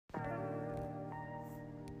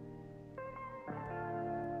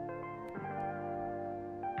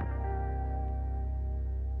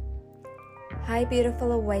Hi,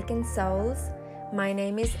 beautiful awakened souls. My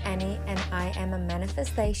name is Annie, and I am a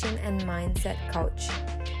manifestation and mindset coach.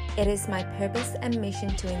 It is my purpose and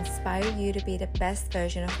mission to inspire you to be the best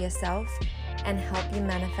version of yourself and help you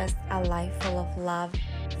manifest a life full of love,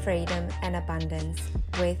 freedom, and abundance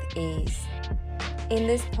with ease. In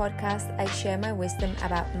this podcast, I share my wisdom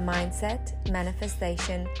about mindset,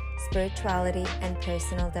 manifestation, spirituality, and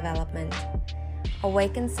personal development.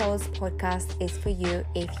 Awakened Souls podcast is for you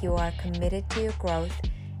if you are committed to your growth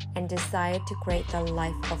and desire to create the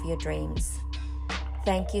life of your dreams.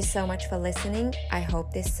 Thank you so much for listening. I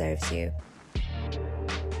hope this serves you.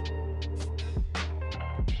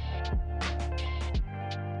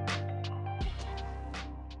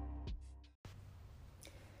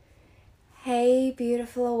 Hey,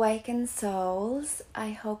 beautiful awakened souls.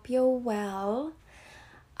 I hope you're well.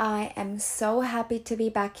 I am so happy to be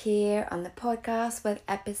back here on the podcast with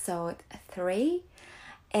episode 3.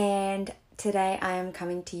 And today I am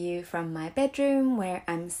coming to you from my bedroom where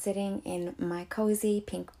I'm sitting in my cozy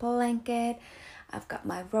pink blanket. I've got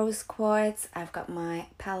my rose quartz. I've got my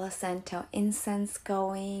Palo Santo incense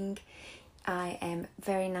going. I am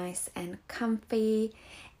very nice and comfy.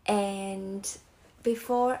 And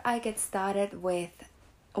before I get started with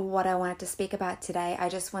what I wanted to speak about today, I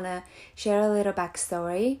just want to share a little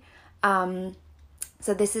backstory.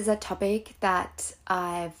 So this is a topic that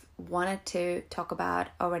I've wanted to talk about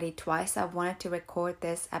already twice. I've wanted to record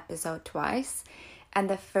this episode twice. And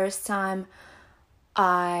the first time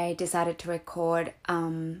I decided to record,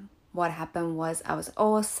 what happened was I was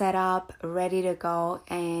all set up, ready to go,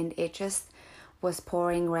 and it just was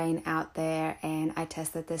pouring rain out there, and I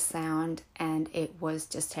tested the sound and it was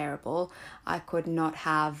just terrible. I could not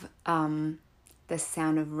have the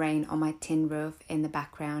sound of rain on my tin roof in the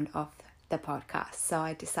background of the podcast, so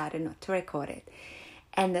I decided not to record it.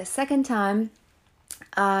 And the second time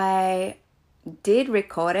I did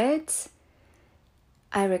record it,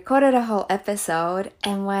 I recorded a whole episode,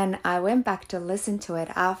 and when I went back to listen to it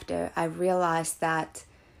after, I realized that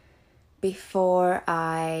before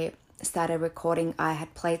I started recording, I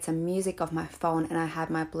had played some music off my phone and I had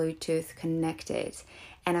my Bluetooth connected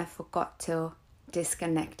and I forgot to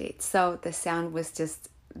disconnect it. So the sound was just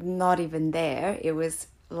not even there. It was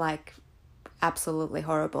like absolutely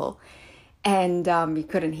horrible, and you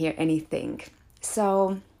couldn't hear anything.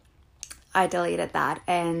 So I deleted that,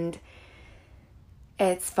 and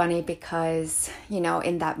it's funny because,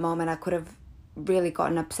 in that moment I could have really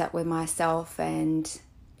gotten upset with myself and,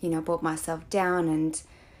 put myself down, and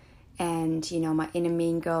my inner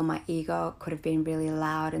mean girl, my ego could have been really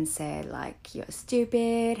loud and said, like, you're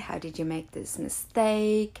stupid, how did you make this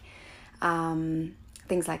mistake,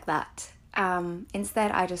 things like that.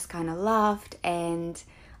 Instead, I just kind of laughed and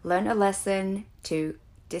learned a lesson to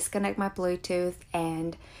disconnect my Bluetooth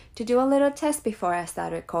and to do a little test before I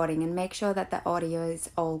start recording and make sure that the audio is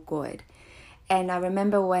all good. And I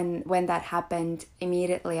remember when that happened,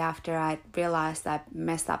 immediately after I realized I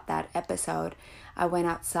messed up that episode, I went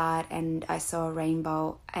outside and I saw a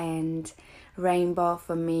rainbow. And rainbow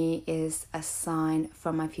for me is a sign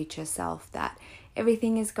from my future self that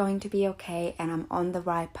everything is going to be okay and I'm on the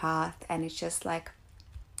right path. And it's just like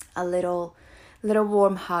a little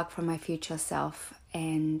warm hug from my future self.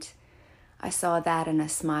 And I saw that and I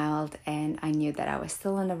smiled and I knew that I was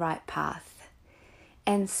still on the right path.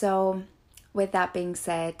 And so with that being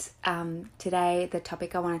said, today the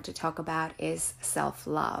topic I wanted to talk about is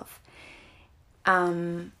self-love.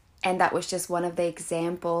 And that was just one of the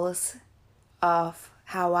examples of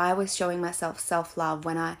how I was showing myself self-love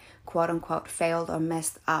when I quote-unquote failed or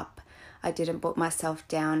messed up. I didn't put myself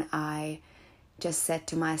down. I just said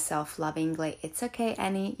to myself lovingly, it's okay,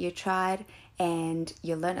 Annie, you tried and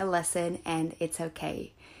you learned a lesson and it's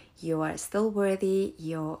okay. You are still worthy.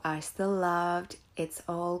 You are still loved. It's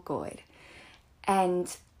all good.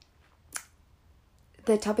 And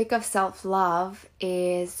the topic of self-love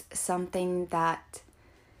is something that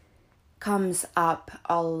comes up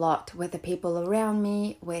a lot with the people around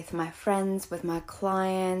me, with my friends, with my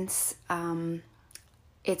clients.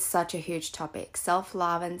 It's such a huge topic.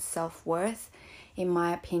 Self-love and self-worth, in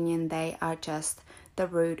my opinion, they are just the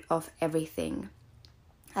root of everything.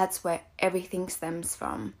 That's where everything stems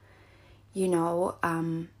from.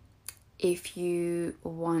 If you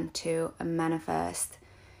want to manifest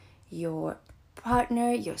your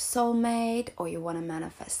partner, your soulmate, or you want to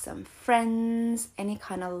manifest some friends, any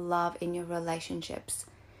kind of love in your relationships,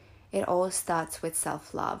 it all starts with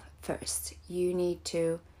self-love first. You need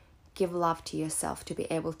to give love to yourself to be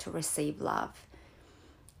able to receive love.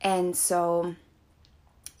 And so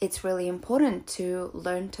it's really important to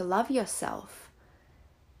learn to love yourself.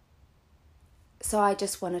 So I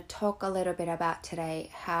just want to talk a little bit about today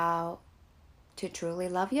how to truly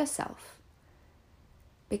love yourself,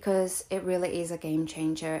 because it really is a game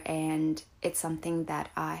changer, and it's something that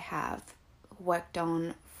I have worked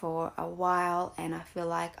on for a while, and I feel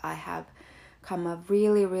like I have come a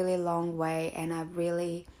really, really long way, and I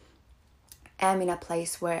really am in a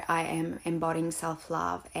place where I am embodying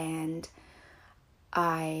self-love, and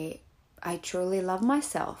I truly love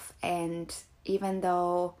myself. And even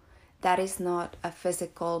though that is not a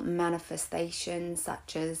physical manifestation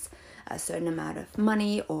such as a certain amount of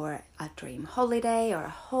money or a dream holiday or a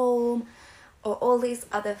home or all these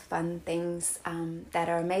other fun things that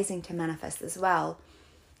are amazing to manifest as well,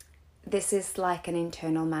 this is like an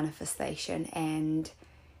internal manifestation, and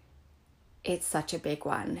it's such a big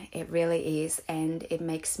one. It really is, and it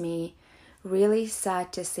makes me really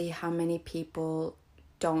sad to see how many people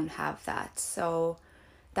don't have that. So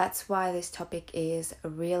that's why this topic is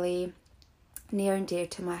really near and dear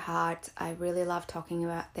to my heart. I really love talking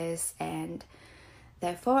about this, and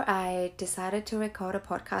therefore I decided to record a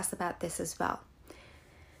podcast about this as well.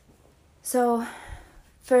 So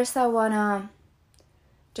first I want to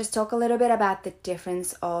just talk a little bit about the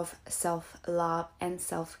difference of self-love and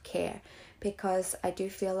self-care, because I do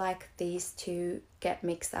feel like these two get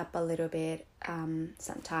mixed up a little bit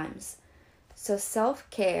sometimes. So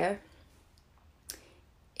self-care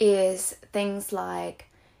is things like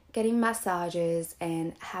getting massages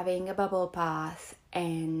and having a bubble bath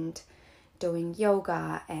and doing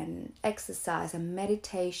yoga and exercise and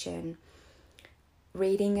meditation,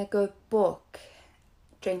 reading a good book,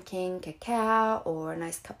 drinking cacao or a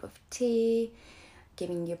nice cup of tea,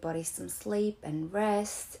 giving your body some sleep and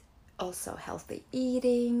rest, also healthy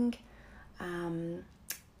eating,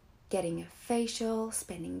 getting a facial,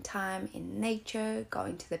 spending time in nature,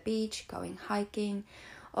 going to the beach, going hiking,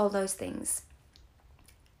 all those things.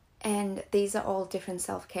 And these are all different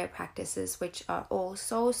self-care practices, which are all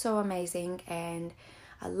so amazing, and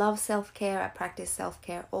I love self-care. I practice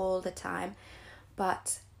self-care all the time,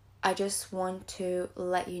 but I just want to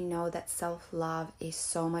let you know that self-love is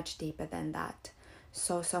so much deeper than that.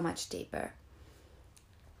 So much deeper.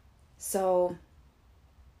 So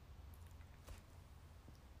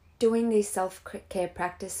doing these self-care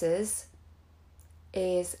practices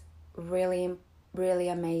is really, really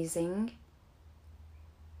amazing.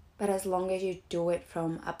 But as long as you do it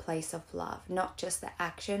from a place of love, not just the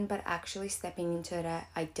action, but actually stepping into the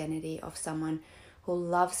identity of someone who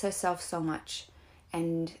loves herself so much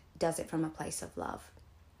and does it from a place of love.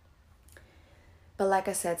 But like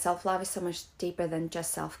I said, self-love is so much deeper than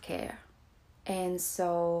just self-care. And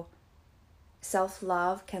so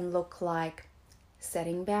self-love can look like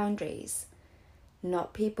setting boundaries,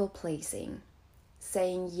 not people-pleasing,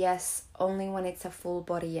 saying yes only when it's a full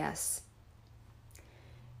body yes.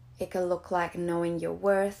 It can look like knowing your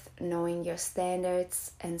worth, knowing your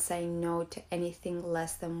standards, and saying no to anything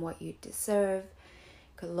less than what you deserve.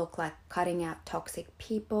 It could look like cutting out toxic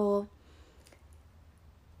people.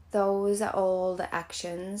 Those are all the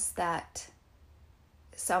actions that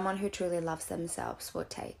someone who truly loves themselves will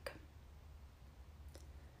take.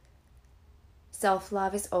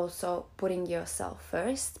 Self-love is also putting yourself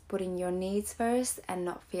first, putting your needs first, and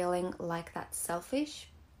not feeling like that's selfish.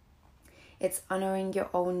 It's honoring your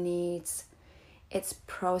own needs. It's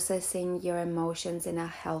processing your emotions in a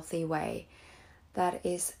healthy way. That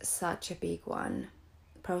is such a big one.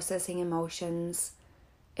 Processing emotions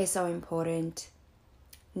is so important.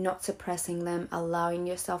 Not suppressing them, allowing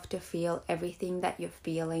yourself to feel everything that you're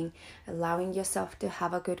feeling, allowing yourself to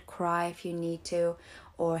have a good cry if you need to,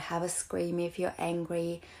 or have a scream if you're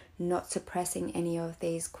angry, not suppressing any of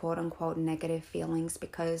these quote-unquote negative feelings,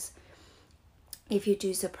 because if you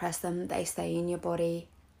do suppress them, they stay in your body,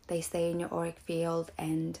 they stay in your auric field,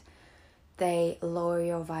 and they lower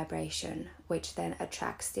your vibration, which then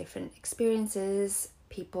attracts different experiences,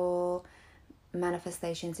 people,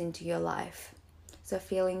 manifestations into your life. So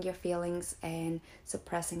feeling your feelings and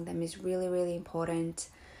suppressing them is really, really important.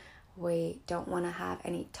 We don't want to have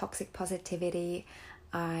any toxic positivity.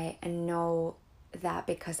 I know that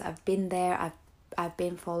because I've been there. I've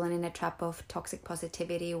been fallen in a trap of toxic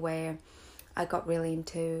positivity where I got really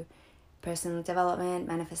into personal development,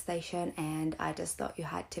 manifestation, and I just thought you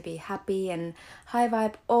had to be happy and high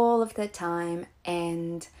vibe all of the time,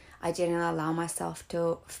 and I didn't allow myself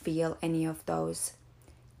to feel any of those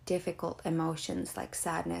difficult emotions like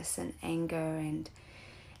sadness and anger and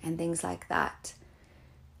things like that.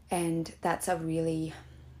 And that's a really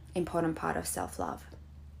important part of self-love.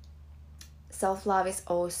 Self-love is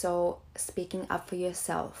also speaking up for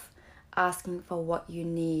yourself, asking for what you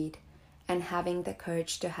need, and having the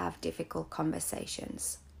courage to have difficult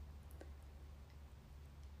conversations.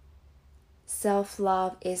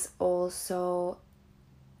 Self-love is also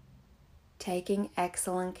taking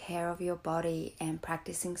excellent care of your body and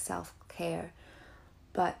practicing self-care,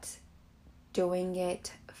 but doing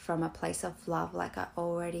it from a place of love, like I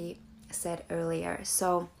already said earlier.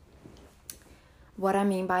 So what I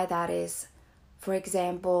mean by that is, for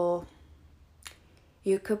example,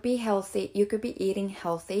 you could be healthy, you could be eating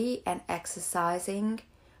healthy and exercising,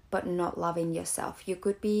 but not loving yourself. You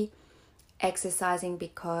could be exercising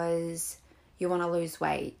because you want to lose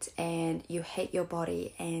weight and you hate your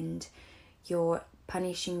body and you're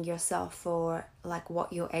punishing yourself for like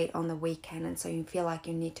what you ate on the weekend, and so you feel like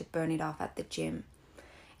you need to burn it off at the gym.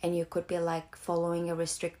 And you could be like following a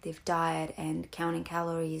restrictive diet and counting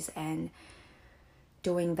calories and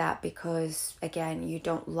doing that because, again, you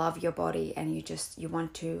don't love your body and you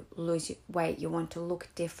want to lose weight, you want to look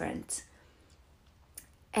different.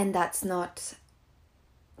 And that's not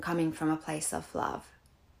coming from a place of love.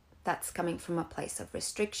 That's coming from a place of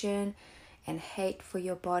restriction and hate for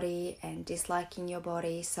your body and disliking your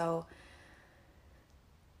body. So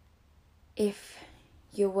if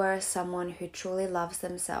you were someone who truly loves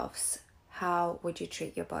themselves, how would you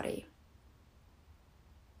treat your body?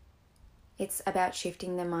 It's about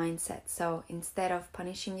shifting the mindset. So instead of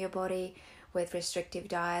punishing your body with restrictive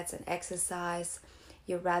diets and exercise,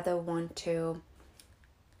 you rather want to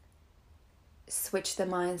switch the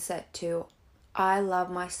mindset to, I love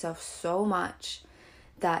myself so much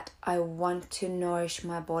that I want to nourish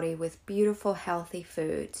my body with beautiful, healthy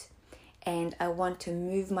foods. And I want to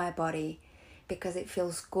move my body because it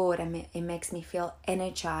feels good and it makes me feel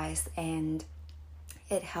energized and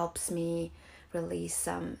it helps me release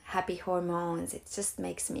some happy hormones. It just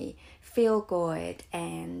makes me feel good,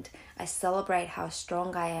 and I celebrate how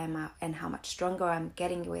strong I am and how much stronger I'm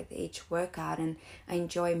getting with each workout, and I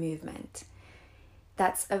enjoy movement.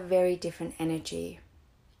 That's a very different energy,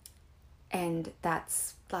 and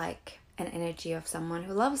that's like an energy of someone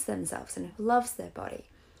who loves themselves and who loves their body.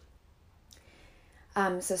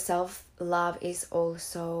 So self-love is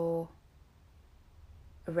also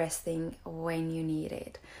resting when you need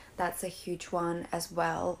it. That's a huge one as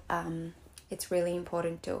well. It's really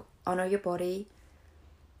important to honor your body,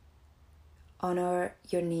 honor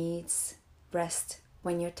your needs, rest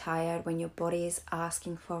when you're tired, when your body is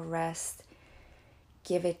asking for rest,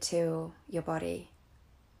 give it to your body.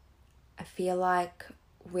 I feel like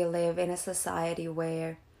we live in a society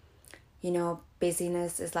where,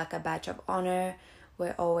 busyness is like a badge of honor.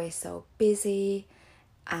 We're always so busy.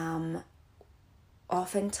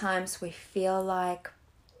 Oftentimes we feel like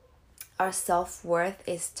our self-worth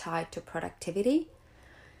is tied to productivity.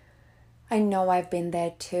 I know I've been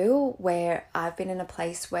there too, where I've been in a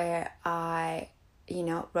place where I,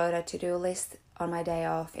 wrote a to-do list on my day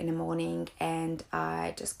off in the morning, and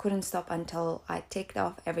I just couldn't stop until I ticked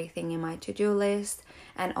off everything in my to-do list,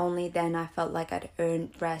 and only then I felt like I'd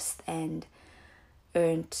earned rest and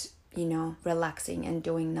earned, relaxing and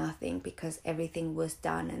doing nothing because everything was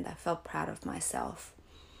done, and I felt proud of myself.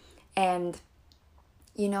 And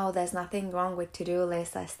there's nothing wrong with to-do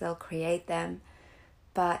lists. I still create them,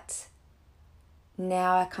 but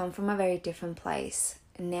now I come from a very different place.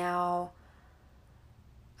 Now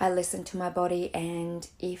I listen to my body, and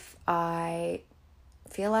if I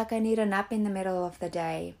feel like I need a nap in the middle of the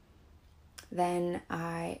day, then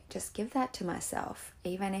I just give that to myself,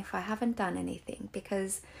 even if I haven't done anything,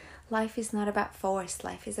 because life is not about force.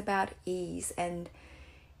 Life is about ease, and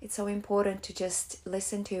it's so important to just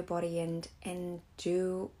listen to your body and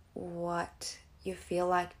do what you feel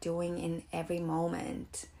like doing in every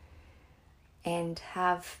moment, and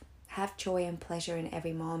have joy and pleasure in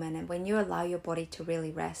every moment. And when you allow your body to really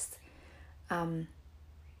rest,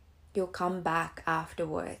 you'll come back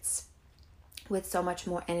afterwards with so much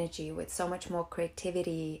more energy, with so much more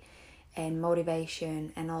creativity and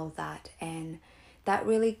motivation and all that. And that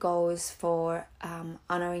really goes for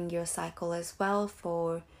honoring your cycle as well.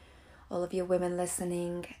 For all of you women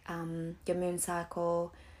listening, your moon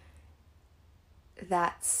cycle,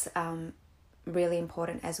 that's really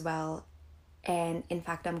important as well. And in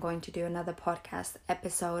fact, I'm going to do another podcast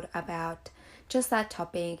episode about just that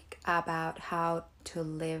topic, about how to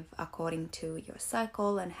live according to your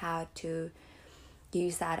cycle and how to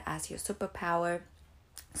use that as your superpower.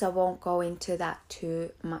 So I won't go into that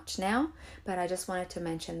too much now, but I just wanted to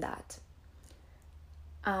mention that.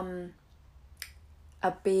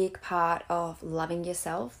 A big part of loving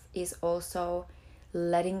yourself is also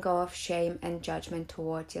letting go of shame and judgment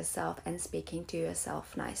towards yourself and speaking to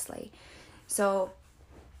yourself nicely. So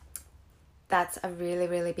that's a really,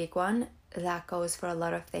 really big one. That goes for a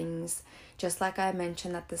lot of things. Just like I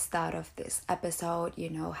mentioned at the start of this episode,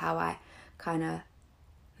 how I kind of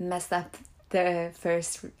messed up the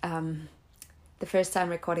first time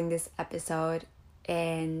recording this episode,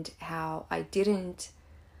 and how I didn't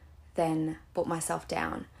then put myself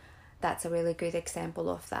down. That's a really good example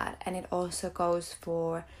of that. And it also goes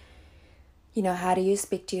for, how do you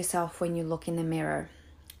speak to yourself when you look in the mirror?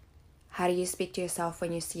 How do you speak to yourself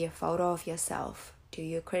when you see a photo of yourself? Do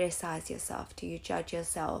you criticize yourself? Do you judge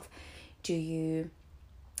yourself? Do you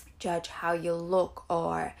judge how you look,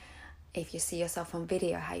 or if you see yourself on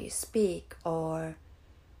video, how you speak, or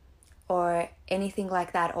anything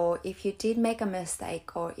like that? Or if you did make a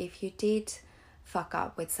mistake, or if you did fuck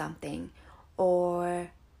up with something,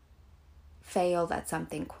 or failed at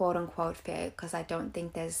something, quote unquote fail, because I don't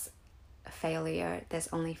think there's a failure, there's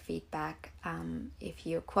only feedback. If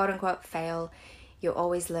you quote unquote fail, you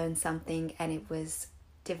always learn something, and it was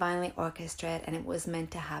divinely orchestrated and it was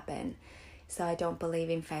meant to happen. So I don't believe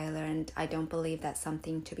in failure, and I don't believe that's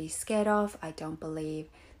something to be scared of. I don't believe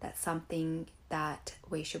that's something that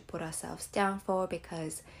we should put ourselves down for,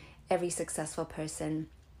 because every successful person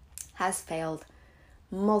has failed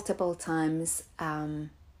multiple times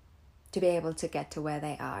to be able to get to where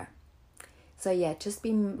they are. So yeah, just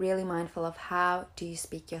be really mindful of how do you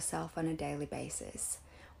speak yourself on a daily basis.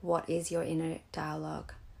 What is your inner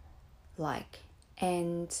dialogue like?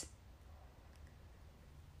 And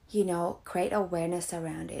create awareness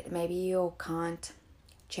around it. Maybe you can't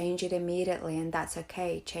change it immediately, and that's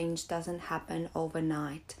okay. Change doesn't happen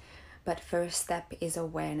overnight. But first step is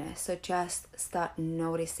awareness. So just start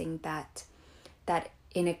noticing that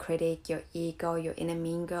inner critic, your ego, your inner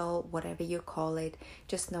mean girl, whatever you call it.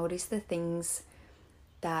 Just notice the things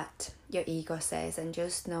that your ego says, and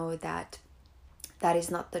just know that that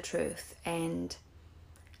is not the truth. And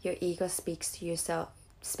your ego speaks to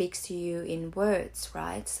you in words,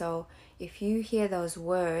 right? So if you hear those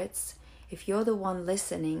words, if you're the one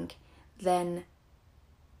listening, then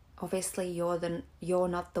obviously you're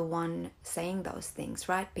not the one saying those things,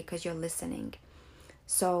 right? Because you're listening.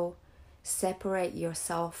 So separate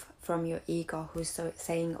yourself from your ego who's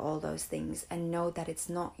saying all those things, and know that it's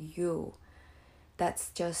not you.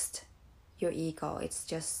 That's just your ego. It's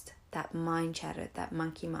just that mind chatter, that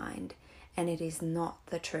monkey mind, and it is not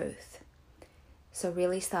the truth. So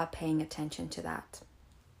really start paying attention to that.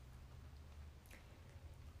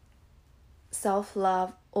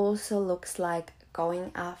 Self-love also looks like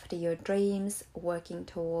going after your dreams, working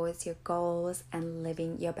towards your goals, and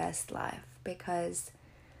living your best life. Because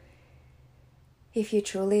if you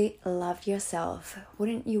truly loved yourself,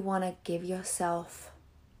 wouldn't you want to give yourself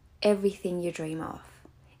everything you dream of,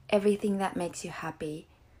 everything that makes you happy,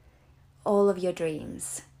 all of your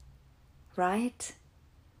dreams, right?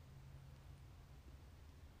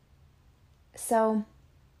 So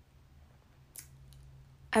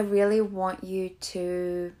I really want you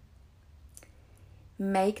to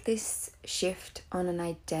make this shift on an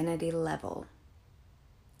identity level.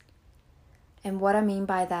 And what I mean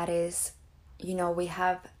by that is, we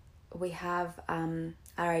have our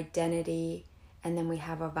identity, and then we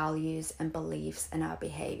have our values and beliefs and our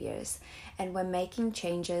behaviors. And when making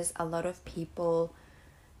changes, a lot of people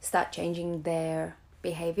start changing their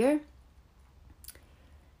behavior.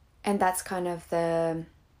 And that's kind of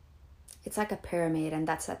it's like a pyramid, and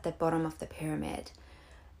that's at the bottom of the pyramid.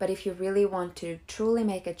 But if you really want to truly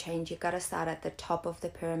make a change, you got to start at the top of the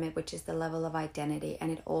pyramid, which is the level of identity,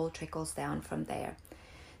 and it all trickles down from there.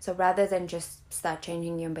 So rather than just start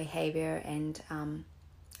changing your behavior and,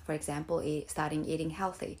 for example, starting eating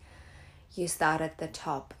healthy, you start at the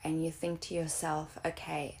top and you think to yourself,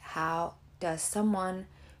 okay, how does someone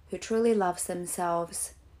who truly loves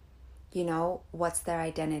themselves, what's their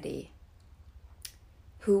identity?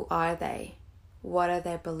 Who are they? What are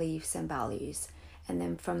their beliefs and values? And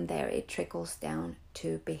then from there, it trickles down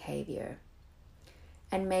to behavior.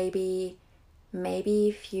 And maybe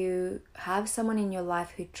if you have someone in your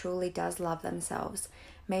life who truly does love themselves,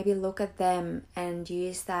 maybe look at them and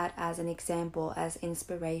use that as an example, as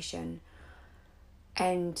inspiration.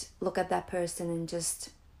 And look at that person and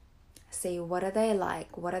just see, what are they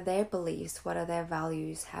like? What are their beliefs? What are their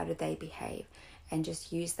values? How do they behave? And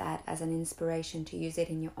just use that as an inspiration to use it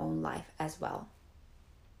in your own life as well.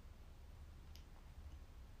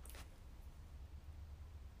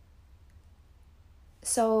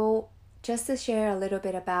 So just to share a little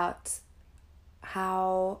bit about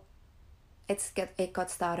how it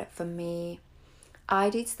got started for me, I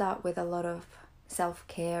did start with a lot of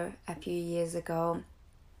self-care a few years ago.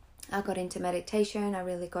 I got into meditation. I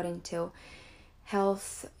really got into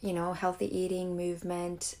health, healthy eating,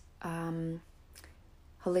 movement,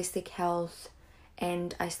 holistic health,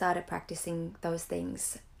 and I started practicing those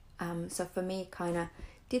things. So for me, kind of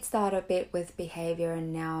did start a bit with behavior,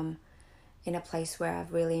 and now in a place where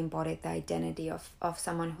I've really embodied the identity of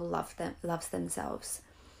someone who loves themselves.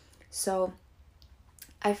 So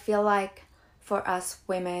I feel like for us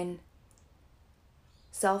women,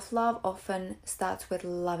 self-love often starts with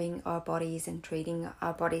loving our bodies and treating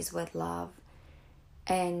our bodies with love.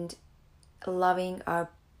 And loving our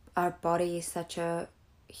body is such a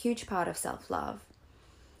huge part of self-love.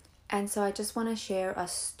 And so I just want to share a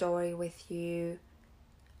story with you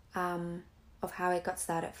of how it got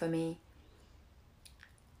started for me.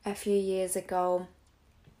 A few years ago,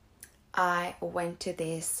 I went to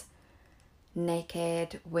this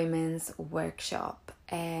naked women's workshop,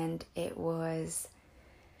 and it was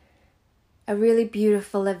a really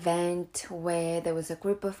beautiful event where there was a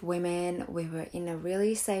group of women. We were in a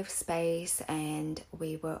really safe space and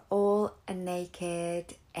we were all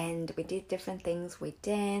naked, and we did different things. We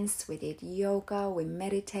danced, we did yoga, we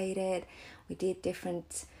meditated, we did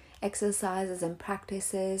different exercises and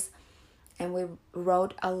practices, and we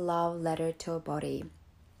wrote a love letter to our body,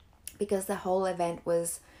 because the whole event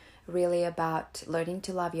was really about learning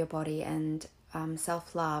to love your body and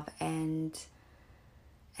self-love, and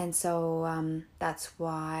so that's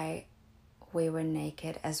why we were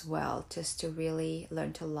naked as well, just to really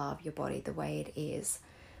learn to love your body the way it is.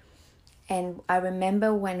 And I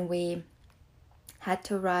remember when we had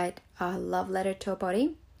to write a love letter to our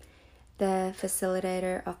body, the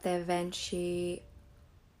facilitator of the event, she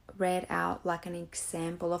read out like an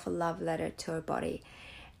example of a love letter to her body.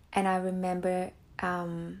 And I remember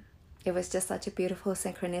it was just such a beautiful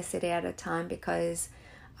synchronicity at the time, because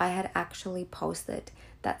I had actually posted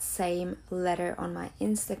that same letter on my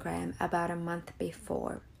Instagram about a month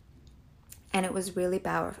before. And it was really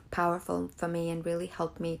powerful for me and really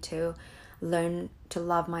helped me to learn to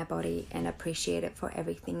love my body and appreciate it for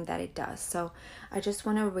everything that it does. So I just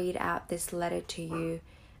want to read out this letter to you,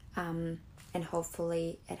 and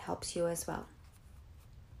hopefully it helps you as well.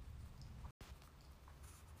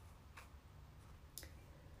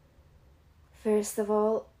 First of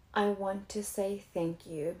all, I want to say thank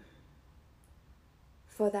you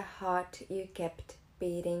for the heart you kept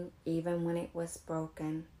beating even when it was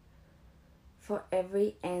broken, for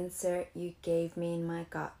every answer you gave me in my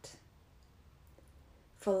gut,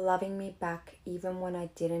 for loving me back even when I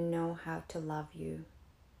didn't know how to love you,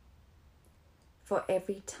 for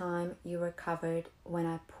every time you recovered when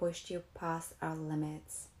I pushed you past our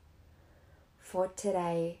limits, for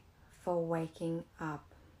today, for waking up.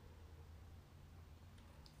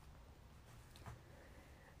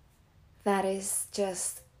 That is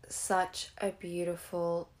just such a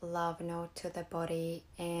beautiful love note to the body,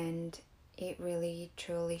 and it really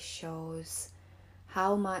truly shows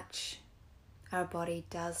how much our body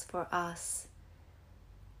does for us,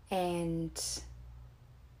 and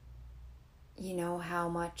you know how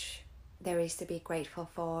much there is to be grateful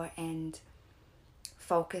for, and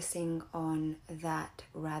focusing on that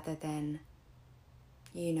rather than,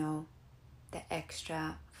 you know, the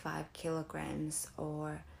extra 5 kilograms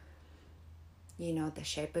or, you know, the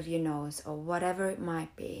shape of your nose or whatever it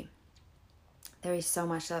might be. There is so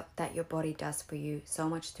much that your body does for you, so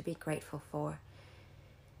much to be grateful for.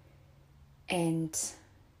 And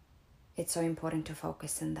it's so important to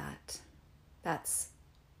focus on that. That's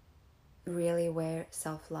really where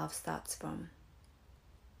self-love starts from.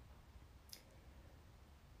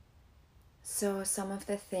 So some of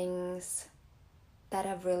the things that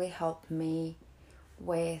have really helped me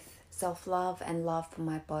with self-love and love for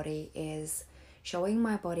my body is showing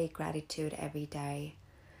my body gratitude every day,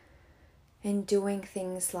 and doing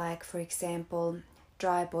things like, for example,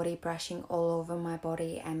 dry body brushing all over my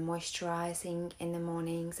body and moisturizing in the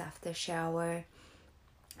mornings after shower,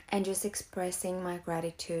 and just expressing my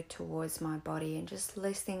gratitude towards my body and just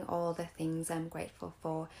listing all the things I'm grateful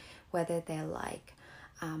for, whether they're like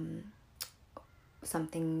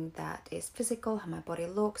something that is physical, how my body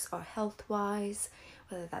looks, or health-wise,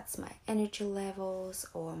 whether that's my energy levels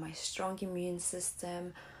or my strong immune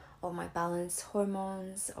system or my balanced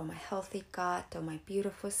hormones or my healthy gut or my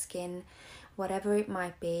beautiful skin, whatever it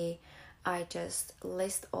might be. I just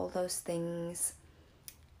list all those things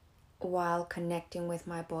while connecting with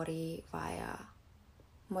my body via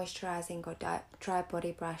moisturizing or dry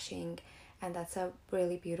body brushing, and that's a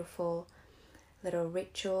really beautiful little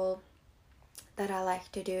ritual that I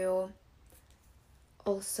like to do.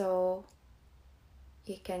 Also,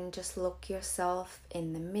 you can just look yourself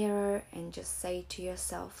in the mirror and just say to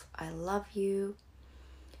yourself, I love you.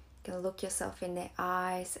 You can look yourself in the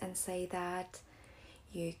eyes and say that.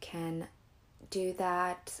 You can do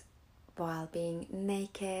that while being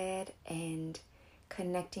naked and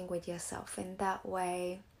connecting with yourself in that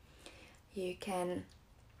way. You can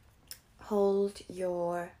hold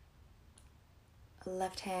your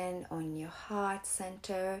left hand on your heart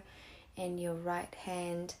center and your right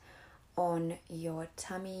hand on your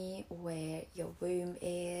tummy where your womb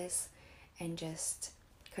is, and just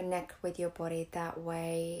connect with your body that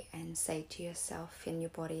way and say to yourself in your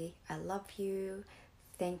body, I love you,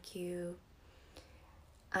 thank you.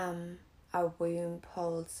 Our womb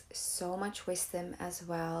holds so much wisdom as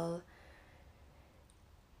well.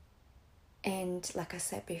 And like I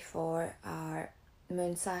said before, our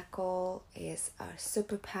moon cycle is our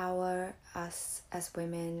superpower. Us as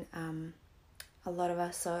women, a lot of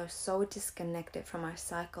us are so disconnected from our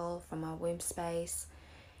cycle, from our womb space.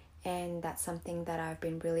 And that's something that I've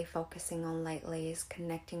been really focusing on lately, is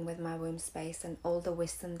connecting with my womb space and all the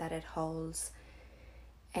wisdom that it holds,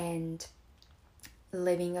 and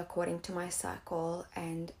living according to my cycle.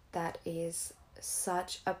 And that is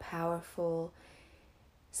such a powerful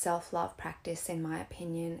self-love practice in my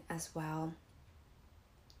opinion as well.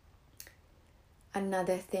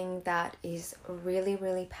 Another thing that is really,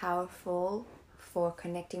 really powerful for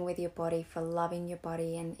connecting with your body, for loving your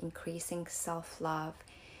body and increasing self-love,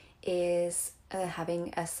 is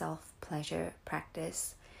having a self-pleasure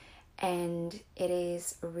practice. And it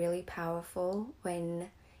is really powerful when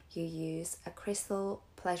you use a crystal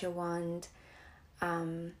pleasure wand,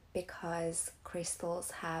 because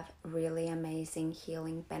crystals have really amazing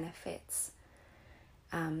healing benefits.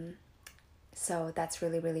 So that's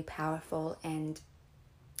really, really powerful. And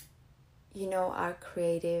you know, our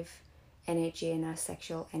creative energy and our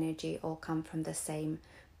sexual energy all come from the same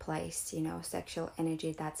place. You know, sexual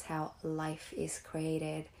energy, that's how life is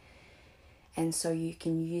created. And so you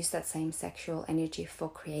can use that same sexual energy for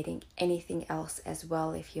creating anything else as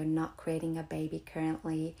well. If you're not creating a baby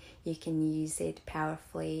currently, you can use it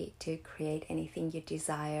powerfully to create anything you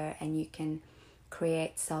desire, and you can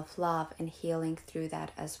create self-love and healing through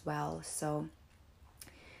that as well. So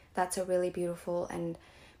that's a really beautiful and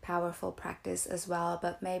powerful practice as well.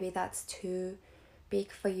 But maybe that's too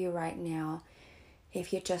big for you right now.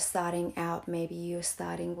 If you're just starting out, maybe you're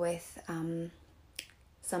starting with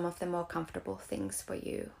some of the more comfortable things for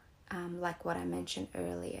you, like what I mentioned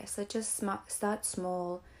earlier. So just start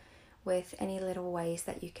small with any little ways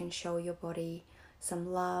that you can show your body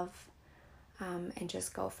some love, and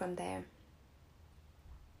just go from there.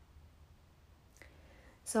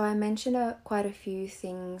 So I mentioned quite a few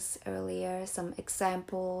things earlier, some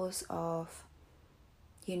examples of,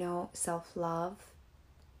 you know, self-love,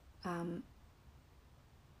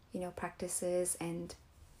 practices, and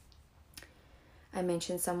I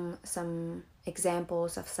mentioned some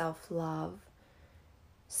examples of self-love.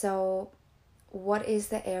 So what is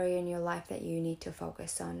the area in your life that you need to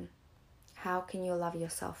focus on? How can you love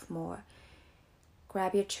yourself more?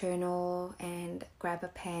 Grab your journal and grab a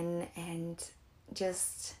pen and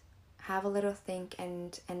just have a little think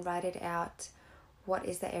and write it out. What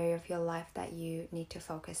is the area of your life that you need to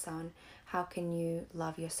focus on? How can you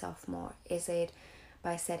love yourself more? Is it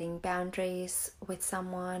by setting boundaries with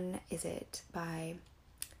someone? Is it by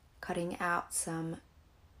cutting out some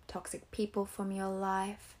toxic people from your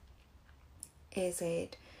life? Is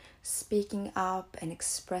it speaking up and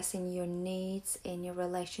expressing your needs in your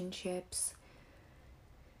relationships?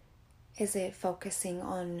 Is it focusing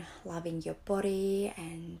on loving your body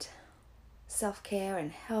and self-care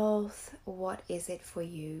and health? What is it for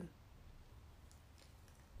you?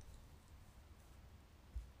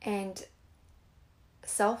 And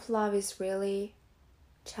self-love is really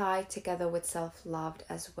tied together with self-loved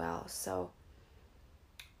as well. So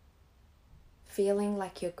feeling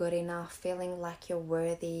like you're good enough, feeling like you're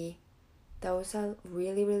worthy, those are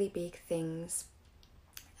really, really big things.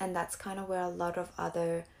 And that's kind of where a lot of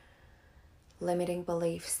other limiting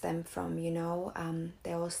beliefs stem from, you know.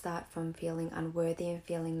 They all start from feeling unworthy and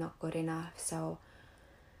feeling not good enough. So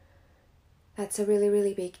that's a really,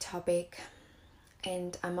 really big topic.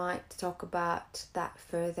 And I might talk about that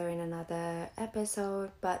further in another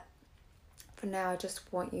episode. But for now, I just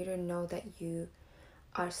want you to know that you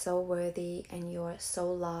are so worthy and you're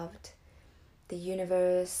so loved. The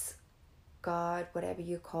universe, God, whatever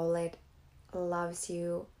you call it, loves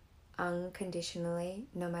you unconditionally,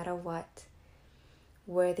 no matter what.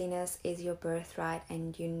 Worthiness is your birthright,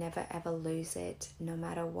 and you never ever lose it, no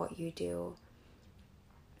matter what you do.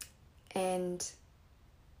 And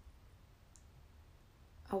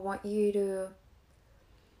I want you to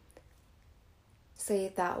see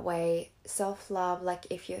it that way. Self-love, like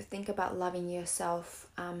if you think about loving yourself,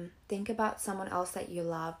 think about someone else that you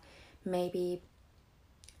love. Maybe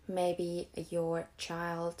your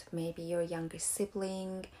child, maybe your younger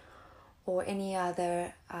sibling, or any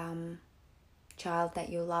other child that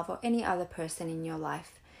you love, or any other person in your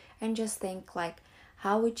life. And just think, like,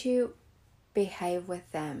 how would you behave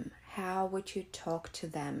with them? How would you talk to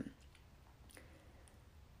them?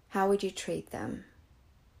 How would you treat them?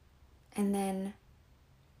 And then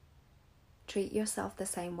treat yourself the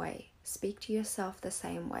same way. Speak to yourself the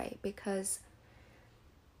same way, because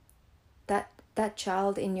that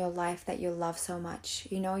child in your life that you love so much,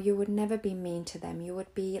 you would never be mean to them. You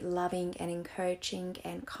would be loving and encouraging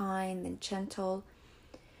and kind and gentle.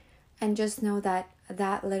 And just know that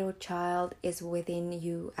that little child is within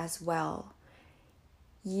you as well.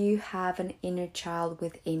 You have an inner child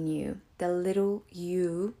within you. The little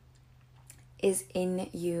you is in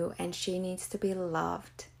you, and she needs to be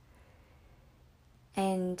loved.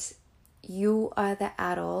 And you are the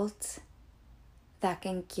adult that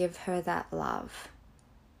can give her that love.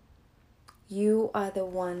 You are the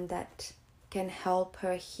one that can help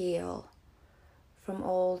her heal from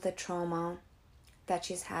all the trauma that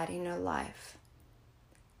she's had in her life.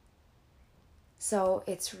 So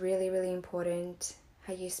it's really, really important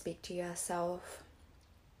how you speak to yourself.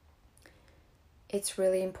 It's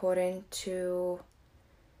really important to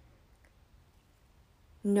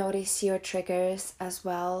notice your triggers as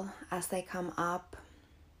well as they come up,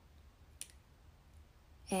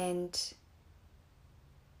 and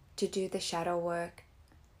to do the shadow work.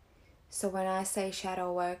 So when I say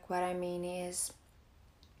shadow work, what I mean is,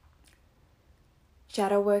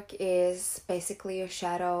 shadow work is basically your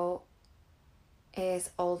shadow is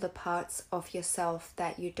all the parts of yourself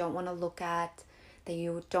that you don't want to look at, that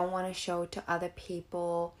you don't want to show to other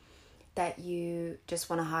people, that you just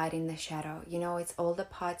want to hide in the shadow. It's all the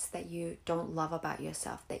parts that you don't love about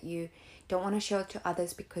yourself, that you don't want to show to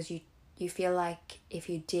others because you feel like if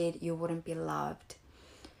you did, you wouldn't be loved.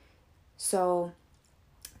 So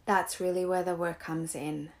that's really where the work comes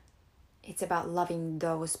in. It's about loving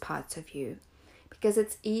those parts of you, because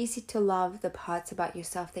it's easy to love the parts about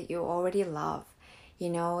yourself that you already love,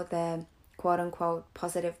 the quote-unquote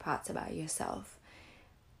positive parts about yourself.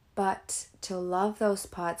 But to love those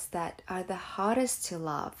parts that are the hardest to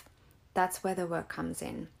love, that's where the work comes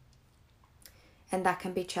in. And that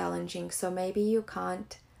can be challenging. So maybe you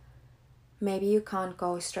can't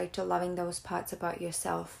go straight to loving those parts about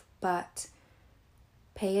yourself, but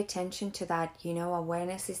pay attention to that.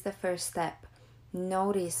 Awareness is the first step.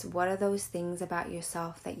 Notice what are those things about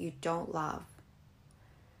yourself that you don't love.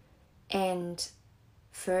 And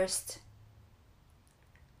first,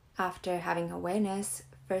 after having awareness,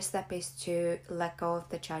 first step is to let go of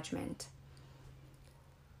the judgment.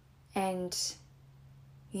 And,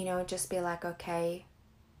 just be like, okay,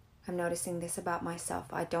 I'm noticing this about myself.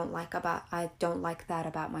 I don't like that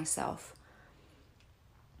about myself.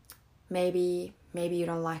 Maybe you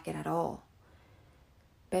don't like it at all.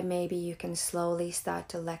 But maybe you can slowly start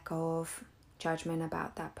to let go of judgment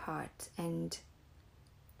about that part and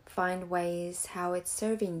find ways how it's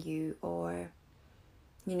serving you, or,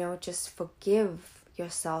 just forgive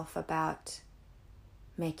yourself about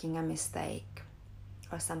making a mistake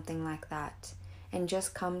or something like that, and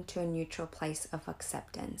just come to a neutral place of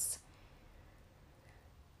acceptance.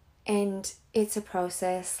 And it's a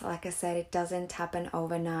process. Like I said, it doesn't happen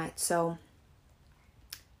overnight. So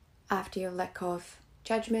after you let go of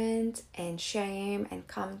judgment and shame and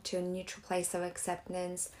come to a neutral place of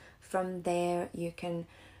acceptance, from there you can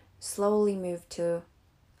slowly move to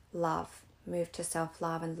love, move to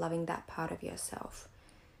self-love and loving that part of yourself.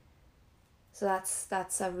 So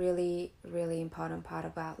that's a really, really important part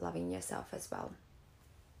about loving yourself as well.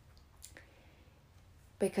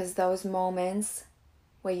 Because those moments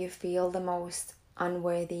where you feel the most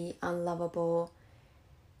unworthy, unlovable,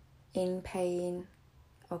 in pain,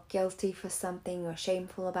 or guilty for something, or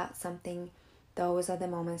shameful about something, those are the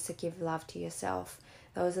moments to give love to yourself.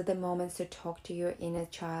 Those are the moments to talk to your inner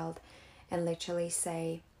child and literally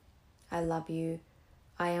say, I love you,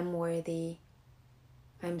 I am worthy,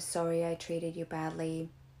 I'm sorry I treated you badly,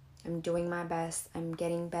 I'm doing my best, I'm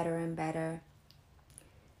getting better and better.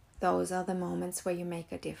 Those are the moments where you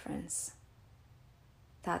make a difference.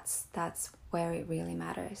 That's where it really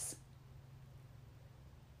matters.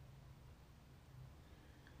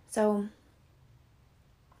 So,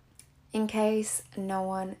 in case no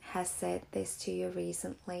one has said this to you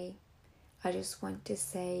recently, I just want to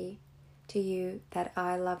say to you that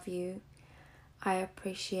I love you. I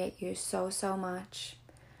appreciate you so, so much.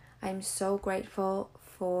 I'm so grateful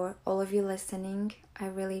for all of you listening. I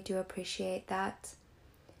really do appreciate that.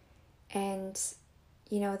 And,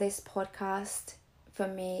 this podcast for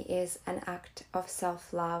me is an act of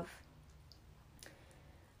self-love.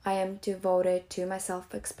 I am devoted to my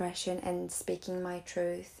self-expression and speaking my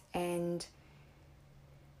truth, and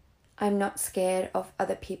I'm not scared of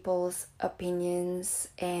other people's opinions,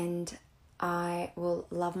 and I will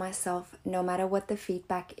love myself no matter what the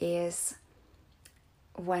feedback is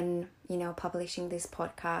when, publishing this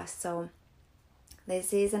podcast. So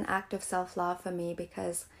this is an act of self-love for me,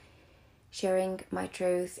 because sharing my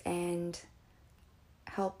truth and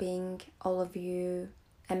helping all of you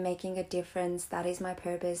and making a difference, that is my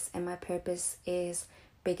purpose, and my purpose is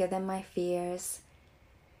bigger than my fears.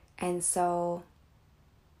 And so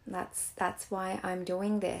that's why I'm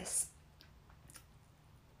doing this.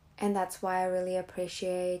 And that's why I really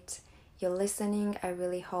appreciate you listening. I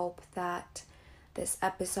really hope that this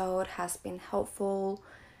episode has been helpful.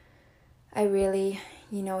 I really,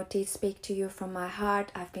 did speak to you from my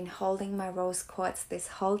heart. I've been holding my rose quartz this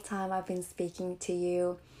whole time I've been speaking to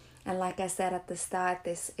you. And like I said at the start,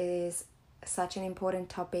 this is such an important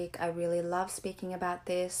topic. I really love speaking about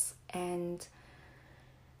this. And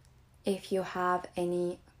if you have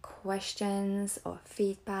any questions or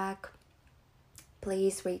feedback,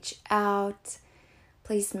 please reach out.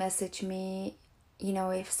 Please message me.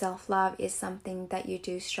 If self-love is something that you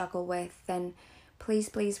do struggle with, then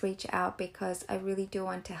please reach out, because I really do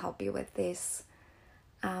want to help you with this.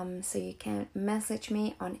 So you can message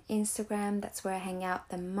me on Instagram. That's where I hang out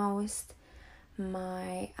the most.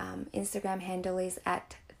 My Instagram handle is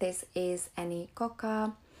at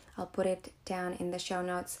thisisanniecoca. I'll put it down in the show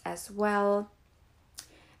notes as well.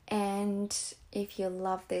 And if you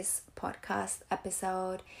love this podcast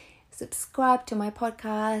episode, subscribe to my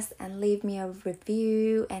podcast and leave me a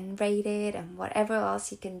review and rate it and whatever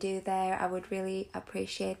else you can do there. I would really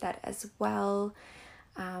appreciate that as well,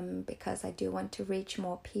 because I do want to reach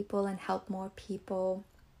more people and help more people.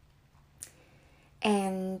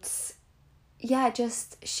 And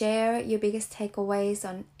just share your biggest takeaways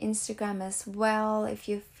on Instagram as well if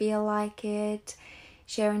you feel like it.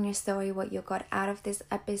 Share in your story what you got out of this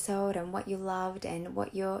episode and what you loved and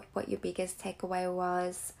what your biggest takeaway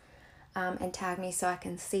was, and tag me so I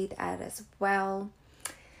can see that as well.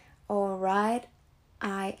 Alright,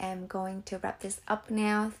 I am going to wrap this up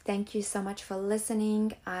now. Thank you so much for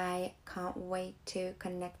listening. I can't wait to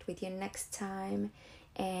connect with you next time.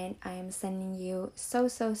 And I am sending you so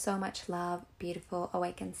much love, beautiful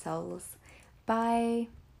awakened souls. Bye.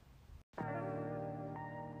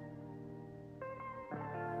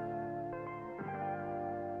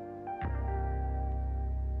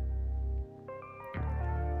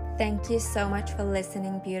 Thank you so much for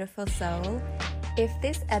listening, beautiful soul. If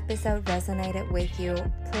this episode resonated with you,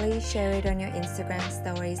 please share it on your Instagram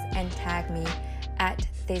stories and tag me at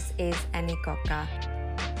thisisanniecoca.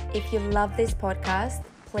 If you love this podcast,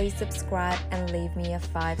 please subscribe and leave me a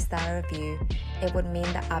 5-star review. It would mean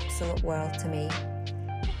the absolute world to me.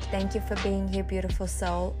 Thank you for being here, beautiful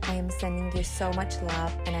soul. I am sending you so much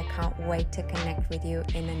love, and I can't wait to connect with you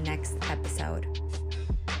in the next episode.